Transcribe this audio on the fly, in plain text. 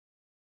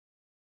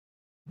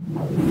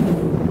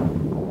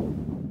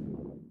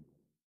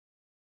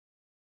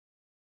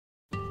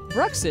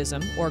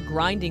Bruxism, or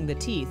grinding the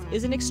teeth,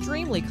 is an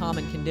extremely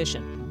common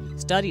condition.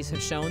 Studies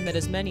have shown that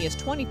as many as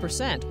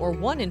 20% or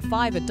 1 in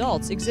 5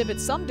 adults exhibit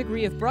some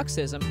degree of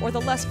bruxism or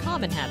the less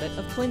common habit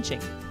of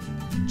clenching.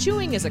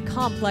 Chewing is a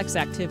complex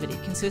activity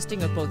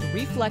consisting of both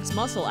reflex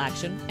muscle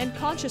action and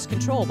conscious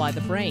control by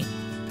the brain.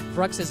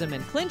 Bruxism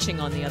and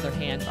clenching, on the other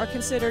hand, are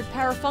considered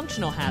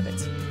parafunctional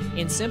habits.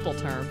 In simple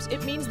terms,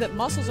 it means that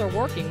muscles are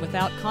working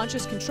without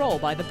conscious control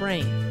by the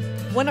brain.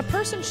 When a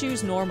person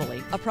chews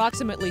normally,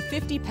 approximately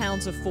 50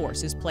 pounds of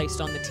force is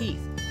placed on the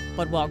teeth.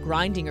 But while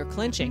grinding or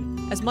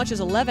clenching, as much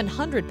as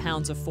 1,100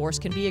 pounds of force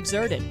can be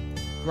exerted.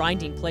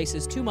 Grinding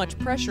places too much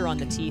pressure on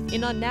the teeth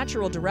in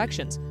unnatural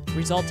directions,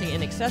 resulting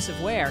in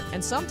excessive wear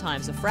and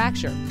sometimes a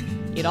fracture.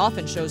 It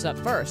often shows up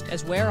first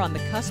as wear on the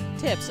cusp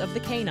tips of the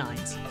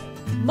canines.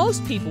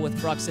 Most people with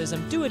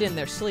bruxism do it in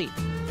their sleep.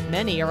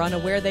 Many are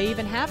unaware they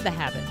even have the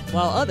habit,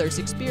 while others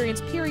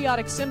experience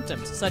periodic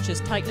symptoms such as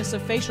tightness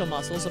of facial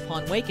muscles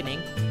upon wakening,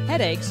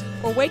 headaches,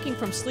 or waking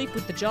from sleep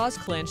with the jaws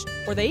clenched,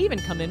 or they even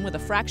come in with a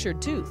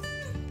fractured tooth.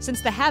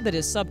 Since the habit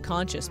is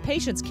subconscious,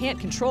 patients can't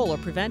control or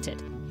prevent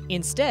it.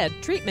 Instead,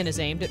 treatment is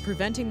aimed at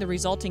preventing the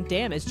resulting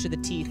damage to the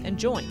teeth and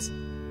joints.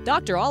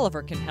 Dr.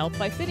 Oliver can help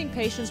by fitting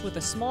patients with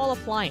a small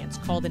appliance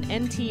called an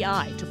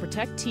NTI to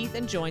protect teeth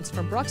and joints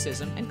from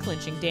bruxism and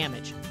clenching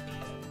damage.